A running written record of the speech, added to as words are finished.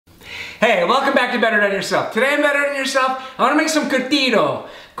Hey, welcome back to Better Than Yourself. Today on Better Than Yourself, I want to make some Cortido.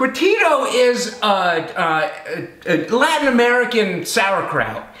 Cortido is a Latin American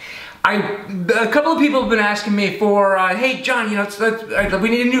sauerkraut. A couple of people have been asking me for, hey John, you know, we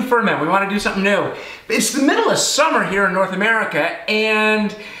need a new ferment. We want to do something new. It's the middle of summer here in North America,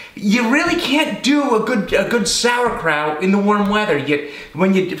 and you really can't do a good sauerkraut in the warm weather.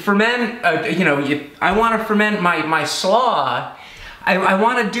 When you ferment, I want to ferment my slaw. I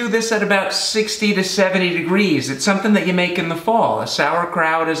want to do this at about 60 to 70 degrees. It's something that you make in the fall. A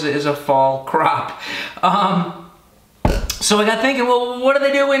sauerkraut is a fall crop. So I got thinking, well, what do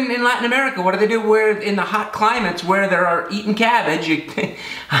they do in Latin America? What do they do in the hot climates where they are eating cabbage?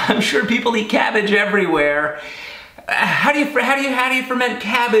 I'm sure people eat cabbage everywhere. How do you ferment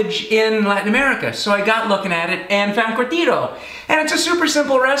cabbage in Latin America? So I got looking at it and found Cortido. And it's a super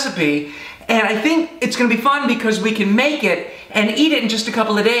simple recipe. And I think it's going to be fun because we can make it and eat it in just a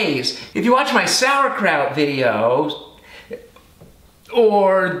couple of days. If you watch my sauerkraut video,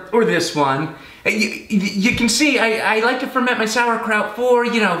 or this one, you can see I like to ferment my sauerkraut for,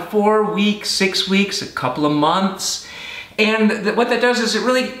 4 weeks, 6 weeks, a couple of months. And what that does is it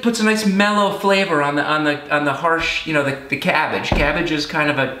really puts a nice mellow flavor on the harsh, the cabbage. Cabbage is kind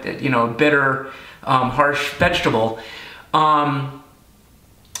of a bitter, harsh vegetable.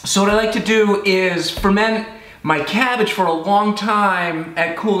 So what I like to do is ferment my cabbage for a long time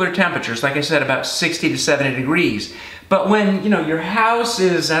at cooler temperatures, like I said, about 60 to 70 degrees. But when, your house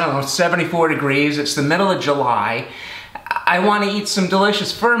is, 74 degrees, it's the middle of July, I want to eat some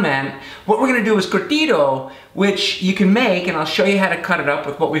delicious ferment. What we're going to do is Cortido, which you can make, and I'll show you how to cut it up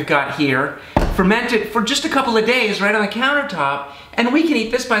with what we've got here. Ferment it for just a couple of days right on the countertop, and we can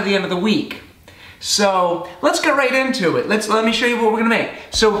eat this by the end of the week. So let's get right into it. Let me show you what we're gonna make.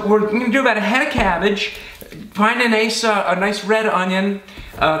 So we're gonna do about a head of cabbage, find a nice red onion,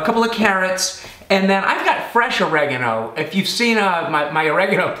 a couple of carrots, and then I've got fresh oregano. If you've seen my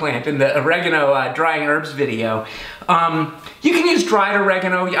oregano plant in the oregano drying herbs video, you can use dried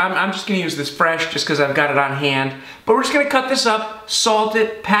oregano. I'm just gonna use this fresh just because I've got it on hand. But we're just gonna cut this up, salt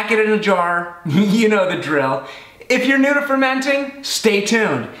it, pack it in a jar. You know the drill. If you're new to fermenting, stay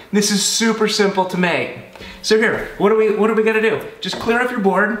tuned. This is super simple to make. So here, what are we gonna do? Just clear off your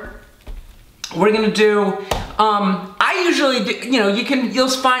board. We're gonna do, I usually do, you'll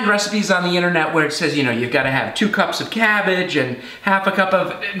find recipes on the internet where it says, you've gotta have 2 cups of cabbage and half a cup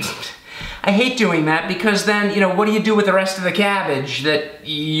of, I hate doing that because then, what do you do with the rest of the cabbage that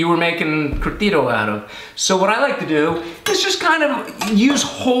you were making Cortido out of? So what I like to do is just kind of use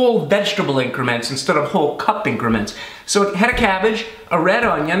whole vegetable increments instead of whole cup increments. So a head of cabbage, a red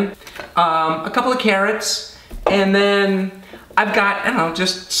onion, a couple of carrots, and then I've got,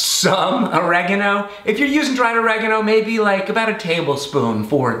 just some oregano. If you're using dried oregano, maybe like about a tablespoon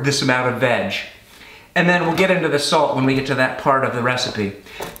for this amount of veg. And then we'll get into the salt when we get to that part of the recipe.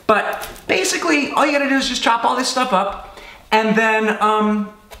 But basically, all you gotta do is just chop all this stuff up, and then,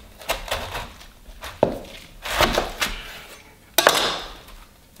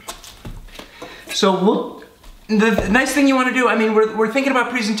 the nice thing you wanna do, we're thinking about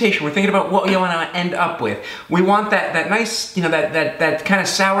presentation, we're thinking about what you wanna end up with. We want that nice, that kind of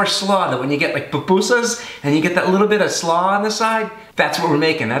sour slaw that when you get like pupusas, and you get that little bit of slaw on the side, that's what we're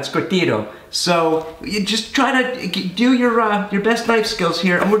making, that's Cortido. So you just try to do your best knife skills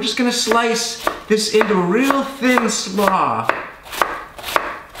here, and we're just gonna slice this into a real thin slaw.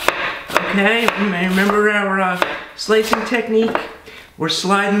 Okay, remember our slicing technique? We're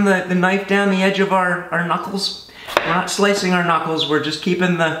sliding the knife down the edge of our knuckles. We're not slicing our knuckles, we're just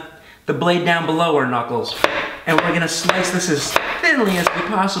keeping the blade down below our knuckles. And we're gonna slice this as thinly as we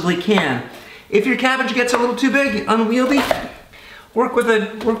possibly can. If your cabbage gets a little too big, unwieldy, work with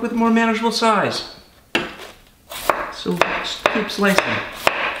a more manageable size. So just keep slicing.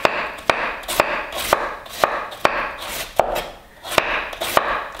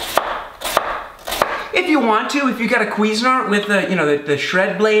 If you want to, if you got a Cuisinart with the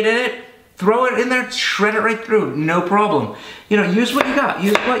shred blade in it, throw it in there, shred it right through, no problem. Use what you got,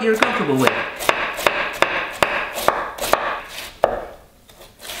 use what you're comfortable with.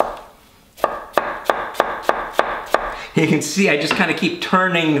 You can see I just kind of keep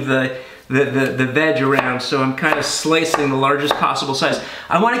turning the veg around, so I'm kind of slicing the largest possible size.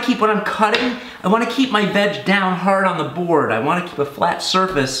 I want to keep what I'm cutting, I want to keep my veg down hard on the board. I want to keep a flat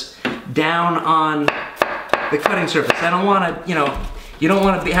surface down on the cutting surface. I don't want to, you don't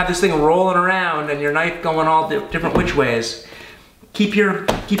want to have this thing rolling around and your knife going all different which ways. Keep your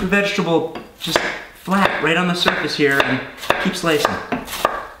vegetable just flat right on the surface here and keep slicing.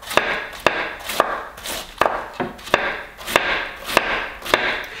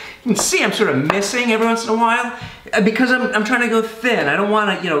 You can see I'm sort of missing every once in a while because I'm trying to go thin. I don't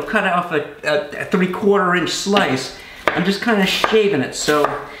want to, you know, cut off a 3/4 inch slice. I'm just kind of shaving it, so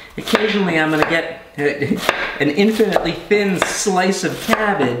occasionally I'm going to get an infinitely thin slice of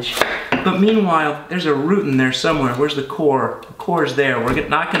cabbage, but meanwhile, there's a root in there somewhere. Where's the core? The core's there. We're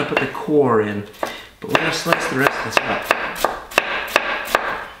not going to put the core in, but we're going to slice the rest of this up.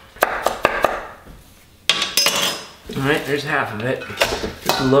 All right, there's half of it.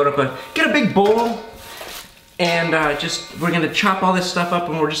 Just load up get a big bowl, and we're going to chop all this stuff up,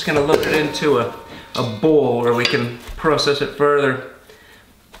 and we're just going to load it into a bowl where we can process it further.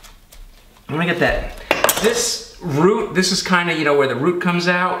 I'm gonna get that. This root, this is kind of, you know, where the root comes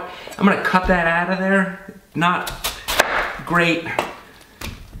out. I'm gonna cut that out of there. Not great.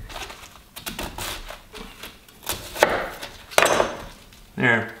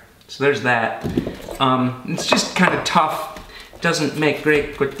 There, so there's that. It's just kind of tough. Doesn't make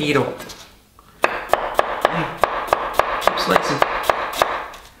great cortido. Keep slicing.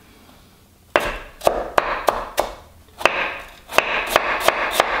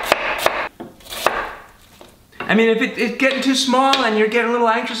 I mean, if it's getting too small and you're getting a little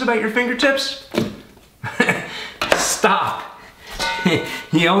anxious about your fingertips, stop.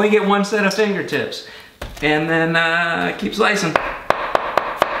 You only get one set of fingertips. And then keep slicing.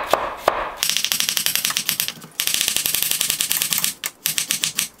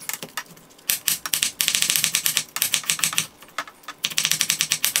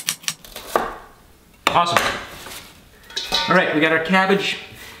 Awesome. All right, we got our cabbage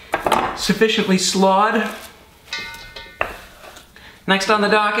sufficiently slawed. Next on the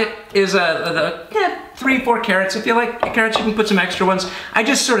docket is 3-4 carrots. If you like carrots, you can put some extra ones. I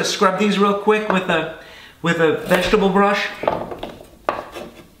just sort of scrub these real quick with a vegetable brush.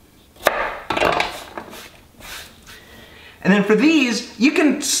 And then for these, you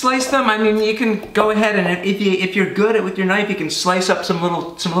can slice them. I mean, you can go ahead and if you're good at with your knife, you can slice up some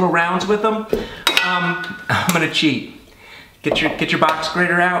little rounds with them. I'm gonna cheat. Get your box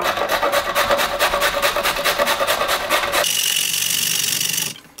grater out.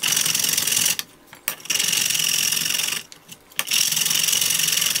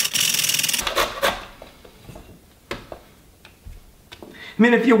 I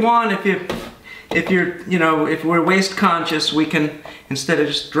mean, if you want, if we're waste conscious, we can, instead of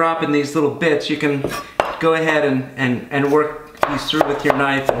just dropping these little bits, you can go ahead and work these through with your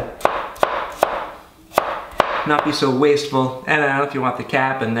knife and not be so wasteful. And I don't know if you want the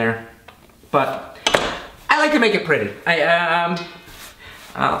cap in there, but I like to make it pretty.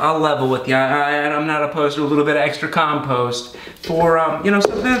 I'll level with you. I'm not opposed to a little bit of extra compost for,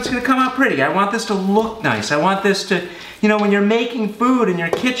 something that's gonna come out pretty. I want this to look nice. I want this to, when you're making food in your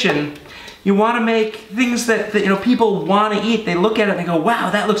kitchen, you want to make things that people want to eat. They look at it and they go, wow,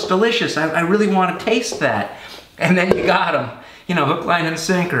 that looks delicious. I really want to taste that. And then you got them, hook, line, and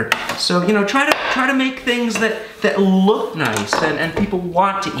sinker. So, try to make things that look nice and people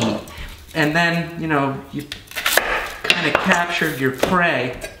want to eat. And then, you kind of captured your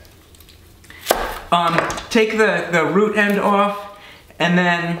prey. Take the root end off and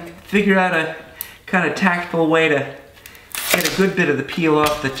then figure out a kind of tactful way to get a good bit of the peel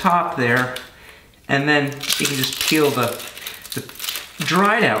off the top there, and then you can just peel the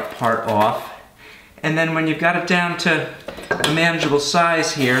dried out part off. And then when you've got it down to a manageable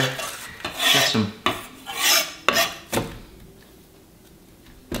size here, got some,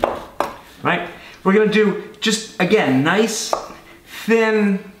 right? We're gonna do just, again, nice,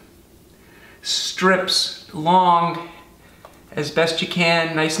 thin strips, long, as best you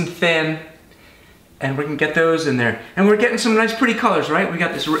can, nice and thin. And we can get those in there. And we're getting some nice pretty colors, right? We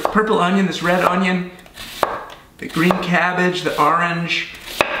got this purple onion, this red onion, the green cabbage, the orange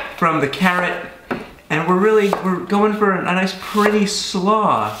from the carrot. And we're going for a nice pretty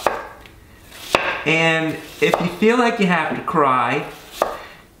slaw. And if you feel like you have to cry,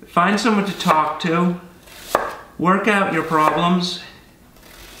 find someone to talk to, work out your problems.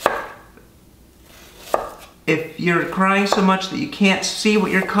 If you're crying so much that you can't see what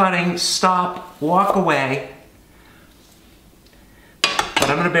you're cutting, stop, walk away. But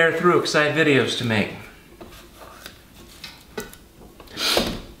I'm gonna bear through because I have videos to make.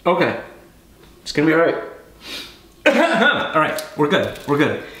 Okay, it's gonna be all right. All right, we're good, we're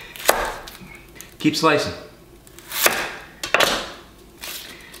good. Keep slicing.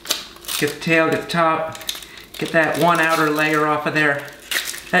 Get the tail, get the top, get that one outer layer off of there.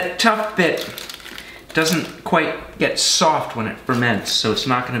 That tough bit doesn't quite get soft when it ferments, so it's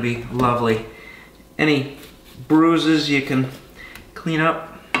not going to be lovely. Any bruises you can clean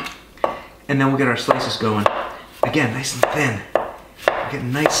up, and then we'll get our slices going. Again, nice and thin.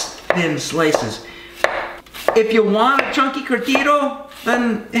 getting nice thin slices. If you want a chunky cortido,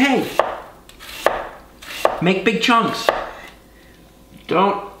 then hey, make big chunks.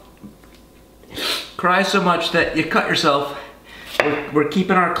 Don't cry so much that you cut yourself. We're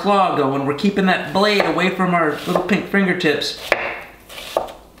keeping our claw going. We're keeping that blade away from our little pink fingertips.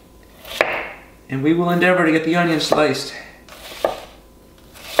 And we will endeavor to get the onion sliced.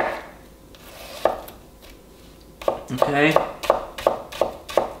 Okay.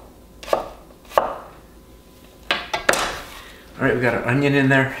 Alright, we got our onion in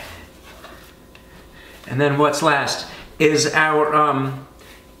there. And then what's last is our,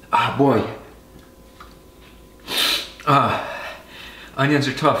 oh boy. Onions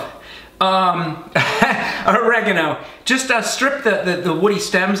are tough. Oregano. Just strip the woody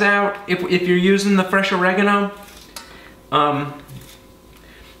stems out if you're using the fresh oregano. What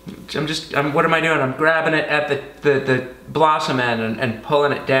am I doing? I'm grabbing it at the blossom end and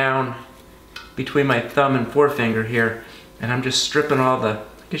pulling it down between my thumb and forefinger here. And I'm just stripping all the, I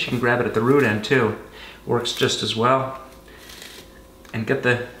guess you can grab it at the root end too. Works just as well. And get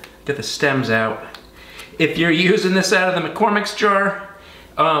the stems out. If you're using this out of the McCormick's jar,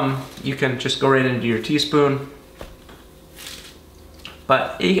 you can just go right into your teaspoon.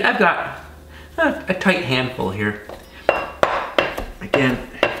 But I've got a tight handful here. Again,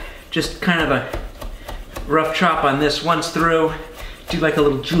 just kind of a rough chop on this once through. Do like a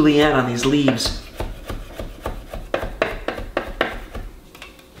little julienne on these leaves.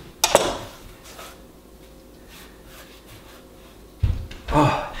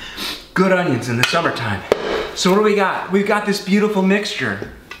 Oh, good onions in the summertime. So what do we got? We've got this beautiful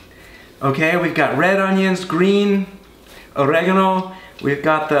mixture. Okay, we've got red onions, green oregano. We've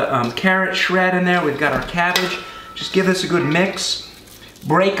got the carrot shred in there. We've got our cabbage. Just give this a good mix.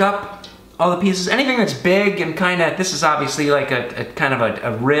 Break up all the pieces. Anything that's big and kind of, this is obviously like a kind of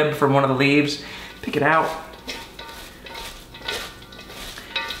a rib from one of the leaves. Pick it out.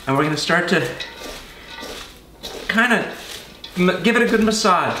 And we're gonna start to kind of give it a good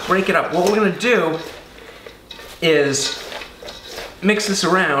massage. Break it up. What we're gonna do is mix this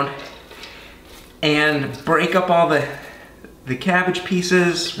around and break up all the cabbage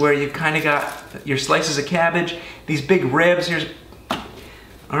pieces where you've kind of got your slices of cabbage. These big ribs here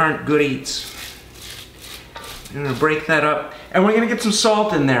aren't good eats. I'm gonna break that up, and we're gonna get some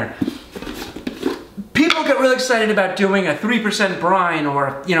salt in there. People get really excited about doing a 3% brine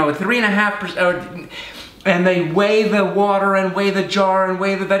or, you know, a 3.5%, and they weigh the water and weigh the jar and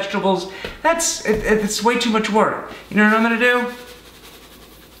weigh the vegetables. It's way too much work. You know what I'm gonna do?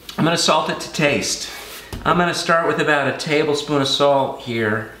 I'm gonna salt it to taste. I'm gonna start with about a tablespoon of salt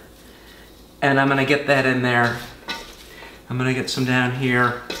here, and I'm gonna get that in there. I'm gonna get some down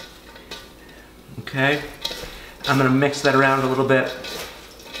here. Okay? I'm gonna mix that around a little bit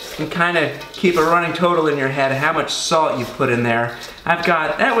and kind of keep a running total in your head of how much salt you've put in there.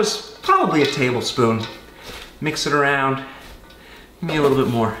 That was probably a tablespoon. Mix it around. Give me a little bit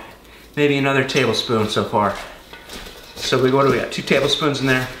more. Maybe another tablespoon so far. So what do we got? 2 tablespoons in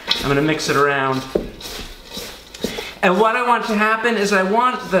there. I'm gonna mix it around. And what I want to happen is I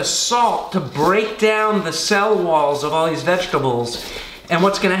want the salt to break down the cell walls of all these vegetables. And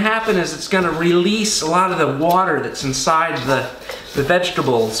what's gonna happen is it's gonna release a lot of the water that's inside the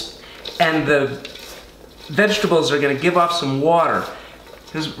vegetables. And the vegetables are gonna give off some water.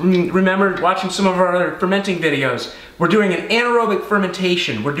 Because remember, watching some of our other fermenting videos, we're doing an anaerobic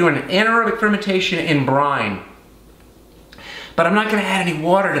fermentation. We're doing an anaerobic fermentation in brine. But I'm not gonna add any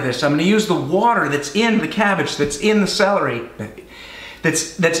water to this. I'm gonna use the water that's in the cabbage, that's in the celery,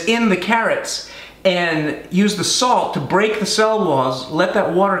 that's in the carrots, and use the salt to break the cell walls, let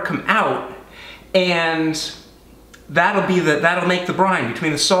that water come out, and that'll make the brine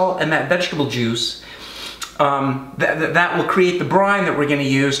between the salt and that vegetable juice. That will create the brine that we're gonna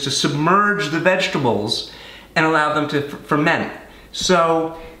use to submerge the vegetables and allow them to ferment.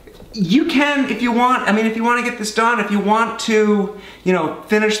 So you can, if you want, I mean, if you want to get this done, if you want to, you know,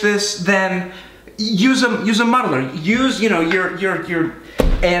 finish this, then use a muddler. Use, you know, your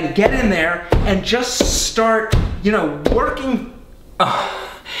and get in there and just start, you know, working.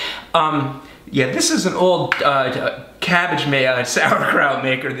 Yeah, this is an old cabbage sauerkraut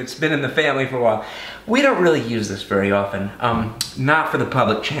maker that's been in the family for a while. We don't really use this very often, not for the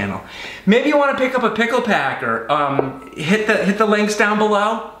public channel. Maybe you want to pick up a pickle packer. Hit the links down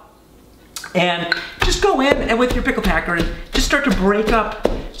below. And just go in and with your pickle packer and just start to break up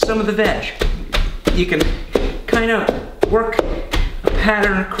some of the veg. You can kind of work a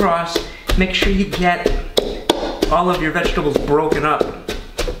pattern across, make sure you get all of your vegetables broken up.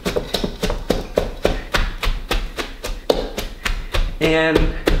 and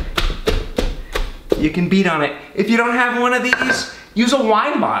you can beat on it. If you don't have one of these, use a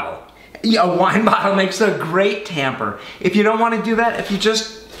wine bottle. A wine bottle makes a great tamper. If you don't want to do that, if you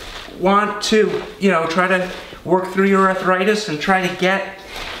just want to, you know, try to work through your arthritis and try to get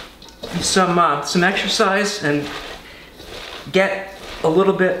some exercise and get a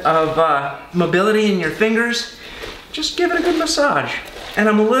little bit of mobility in your fingers, just give it a good massage. And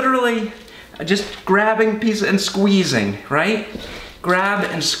I'm literally just grabbing pieces and squeezing, right? Grab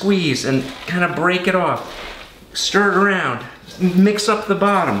and squeeze and kind of break it off. Stir it around, mix up the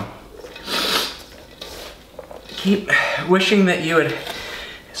bottom. Keep wishing that you had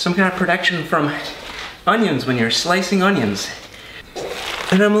some kind of protection from onions when you're slicing onions.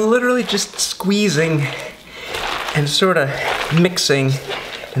 And I'm literally just squeezing and sort of mixing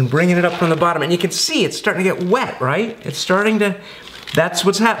and bringing it up from the bottom. And you can see it's starting to get wet, right? It's starting to, that's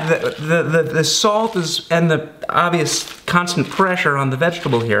what's happening. The salt is, and the obvious constant pressure on the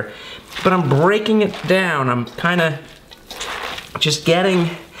vegetable here. But I'm breaking it down. I'm kind of just getting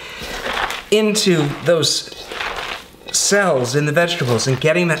into those cells in the vegetables and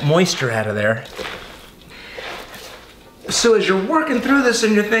getting that moisture out of there. So as you're working through this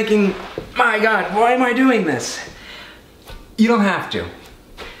and you're thinking, my God, why am I doing this? You don't have to.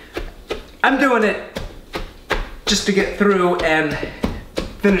 I'm doing it just to get through and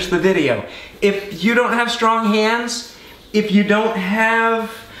finish the video. If you don't have strong hands, if you don't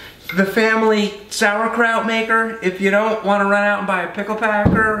have the family sauerkraut maker, if you don't want to run out and buy a pickle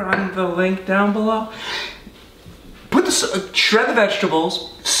packer on the link down below, put the, shred the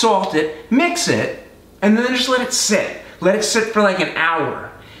vegetables, salt it, mix it, and then just let it sit. Let it sit for like an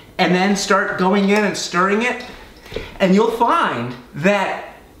hour. And then start going in and stirring it. And you'll find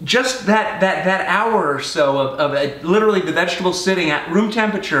that just that hour or so of literally the vegetables sitting at room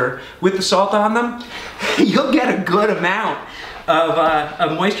temperature with the salt on them, you'll get a good amount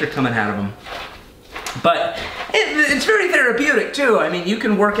of moisture coming out of them. But it's very therapeutic too. I mean, you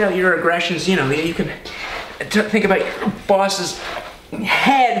can work out your aggressions, you know, you can think about your boss's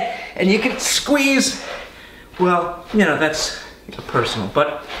head and you can squeeze, well, you know, that's personal,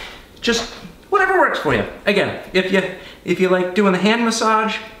 but just whatever works for you. Again, if you like doing the hand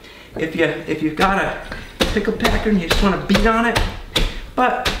massage, if you've got a pickle packer and you just want to beat on it,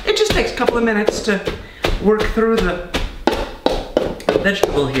 but it just takes a couple of minutes to work through the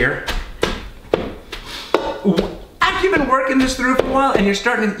vegetable here. After you've been working this through for a while and you're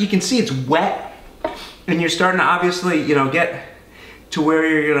starting to, you can see it's wet, and you're starting to obviously, you know, get to where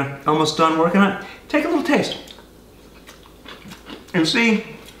you're almost done working on it, take a little taste. And see,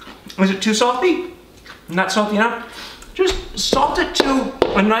 is it too salty? Not salty enough? Just salt it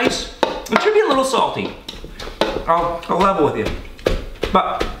to a nice, it should be a little salty. I'll level with you.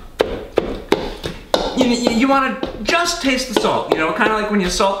 But you want to just taste the salt, you know, kind of like when you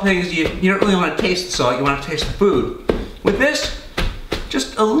salt things, you don't really want to taste the salt, you want to taste the food. With this,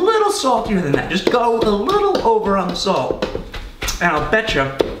 just a little saltier than that. Just go a little over on the salt. And I'll bet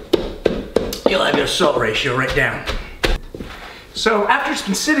you, you'll have your salt ratio right down. So after it's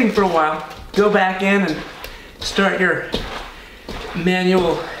been sitting for a while, go back in and start your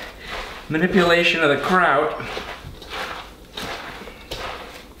manual manipulation of the kraut.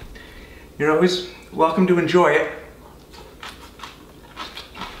 You're always welcome to enjoy it.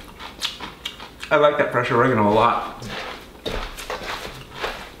 I like that fresh oregano a lot.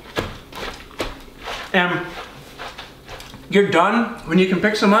 And you're done when you can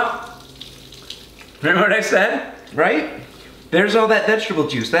pick some up. Remember what I said, right? There's all that vegetable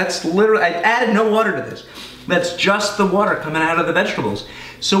juice. That's literally, I added no water to this. That's just the water coming out of the vegetables.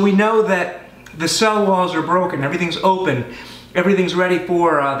 So we know that the cell walls are broken, everything's open, everything's ready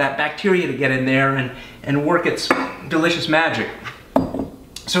for that bacteria to get in there and work its delicious magic.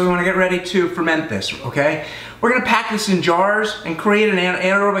 So we want to get ready to ferment this, okay? We're going to pack this in jars and create an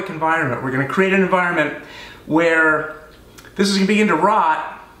anaerobic environment. We're going to create an environment where this is going to begin to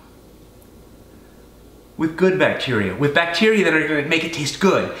rot with good bacteria, with bacteria that are going to make it taste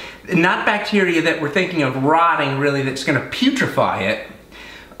good. Not bacteria that we're thinking of rotting, really, that's going to putrefy it,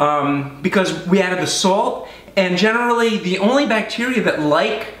 because we added the salt, and generally the only bacteria that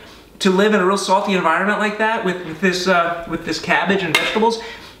like to live in a real salty environment like that with this cabbage and vegetables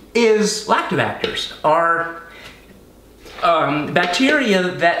is lactobacters, are bacteria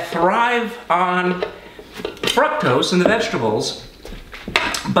that thrive on fructose in the vegetables,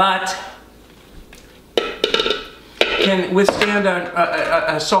 but can withstand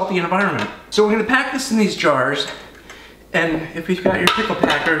a salty environment. So we're going to pack this in these jars, and if you've got your pickle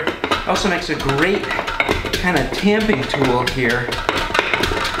packer, it also makes a great kind of tamping tool here.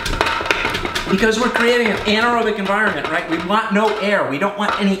 Because we're creating an anaerobic environment, right? We want no air. We don't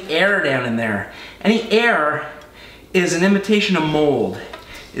want any air down in there. Any air is an invitation to mold,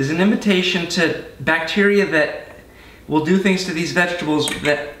 is an invitation to bacteria that will do things to these vegetables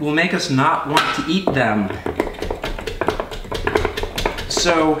that will make us not want to eat them.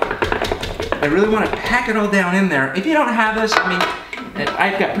 So I really want to pack it all down in there. If you don't have this, I mean,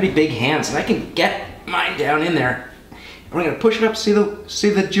 I've got pretty big hands and I can get mine down in there. We're gonna push it up, see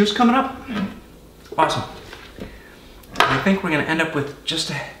the juice coming up? Awesome. I think we're gonna end up with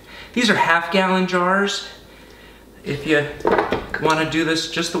just these are half-gallon jars. If you wanna do this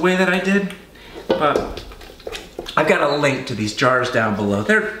just the way that I did, but I've got a link to these jars down below.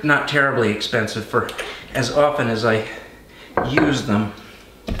 They're not terribly expensive for as often as I use them.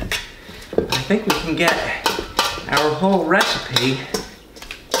 I think we can get our whole recipe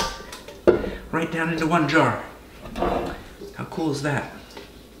right down into one jar. How cool is that?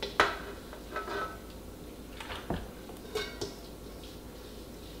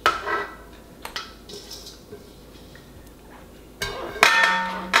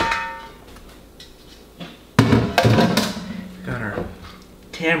 Got our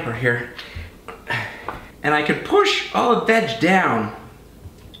tamper here. And I can push all the veg down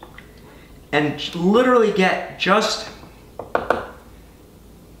and literally get just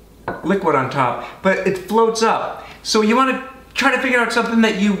liquid on top, but it floats up. So you want to try to figure out something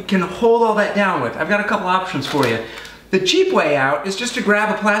that you can hold all that down with. I've got a couple options for you. The cheap way out is just to grab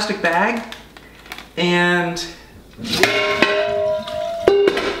a plastic bag and,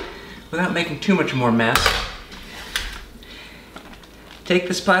 without making too much more mess, take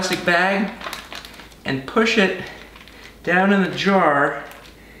this plastic bag and push it down in the jar.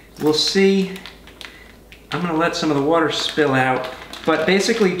 We'll see, I'm gonna let some of the water spill out, but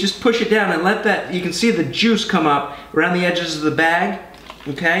basically just push it down and let that, you can see the juice come up around the edges of the bag,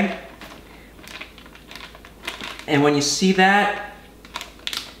 okay? And when you see that,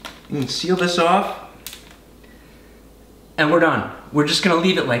 you can seal this off, and we're done. We're just gonna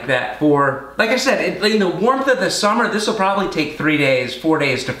leave it like that for, like I said, in the warmth of the summer, this will probably take 3 days, 4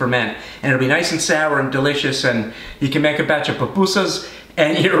 days to ferment, and it'll be nice and sour and delicious, and you can make a batch of pupusas,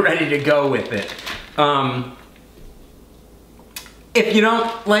 and you're ready to go with it. If you don't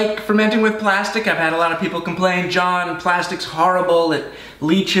like fermenting with plastic, I've had a lot of people complain, John, plastic's horrible, it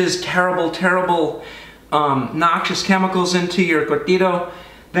leaches terrible, terrible noxious chemicals into your cortido,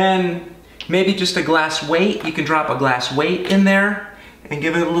 then maybe just a glass weight. You can drop a glass weight in there and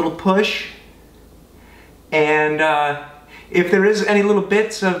give it a little push. And if there is any little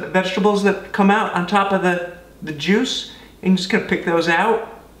bits of vegetables that come out on top of the juice, you can just kind of pick those out.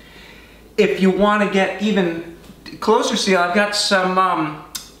 If you want to get even closer seal, I've got some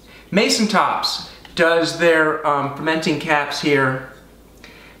Mason Tops does their fermenting caps here,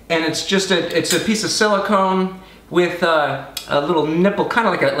 and it's just it's a piece of silicone with a little nipple, kind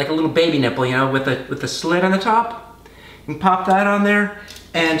of like a little baby nipple, you know, with a slit on the top. You can pop that on there,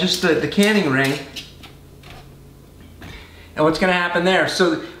 and just the canning ring. And what's going to happen there?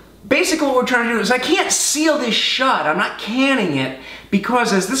 So basically what we're trying to do is I can't seal this shut. I'm not canning it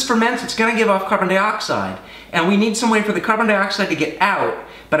because as this ferments, it's going to give off carbon dioxide. And we need some way for the carbon dioxide to get out,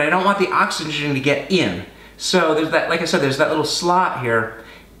 but I don't want the oxygen to get in. So there's that, like I said, there's that little slot here,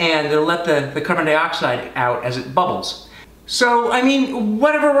 and it'll let the carbon dioxide out as it bubbles. So, I mean,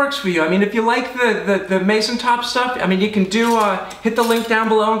 whatever works for you. I mean, if you like the Mason Top stuff, I mean, you can do, hit the link down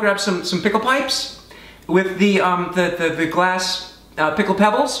below and grab some pickle pipes with the glass pickle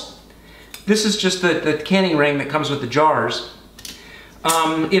pebbles. This is just the canning ring that comes with the jars.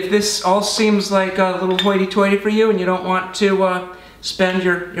 If this all seems like a little hoity-toity for you and you don't want to spend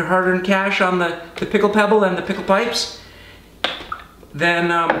your hard-earned cash on the pickle pebble and the pickle pipes, then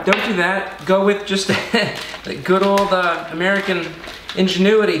don't do that. Go with just the good old American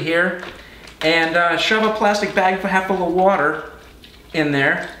ingenuity here and shove a plastic bag half full of water in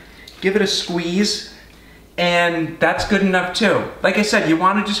there, give it a squeeze, and that's good enough too. Like I said, you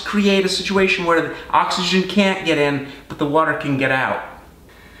want to just create a situation where the oxygen can't get in, but the water can get out.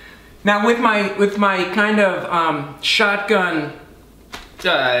 Now with my kind of shotgun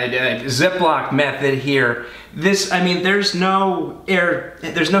Ziploc method here, this, I mean, there's no air,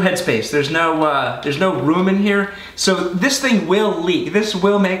 there's no headspace, there's no room in here, so this thing will leak, this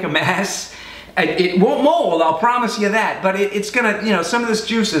will make a mess. It won't mold, I'll promise you that, but it's gonna, you know, some of this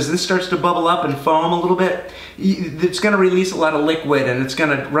juice, as this starts to bubble up and foam a little bit, it's gonna release a lot of liquid and it's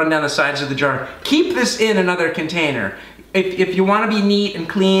gonna run down the sides of the jar. Keep this in another container. If you want to be neat and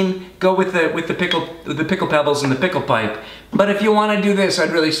clean, go with the pickle pebbles and the pickle pipe. But if you want to do this,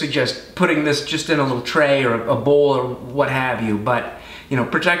 I'd really suggest putting this just in a little tray or a bowl or what have you. But you know,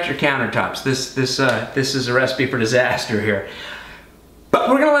 protect your countertops. This is a recipe for disaster here. But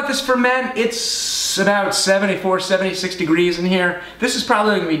we're gonna let this ferment. It's about 74, 76 degrees in here. This is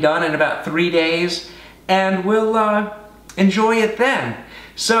probably gonna be done in about 3 days, and we'll enjoy it then.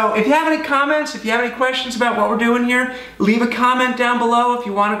 So if you have any comments, if you have any questions about what we're doing here, leave a comment down below. If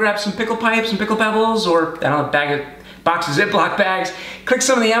you want to grab some pickle pipes and pickle pebbles, or I don't know, box of Ziploc bags, click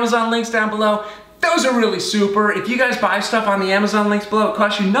some of the Amazon links down below. Those are really super. If you guys buy stuff on the Amazon links below, it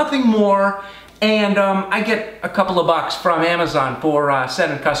costs you nothing more, and I get a couple of bucks from Amazon for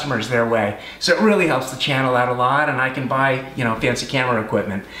sending customers their way. So it really helps the channel out a lot, and I can buy, you know, fancy camera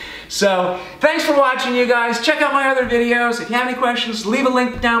equipment. So thanks for watching, you guys. Check out my other videos. If you have any questions, leave a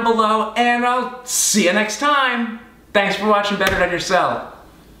link down below, and I'll see you next time. Thanks for watching Better Than Yourself.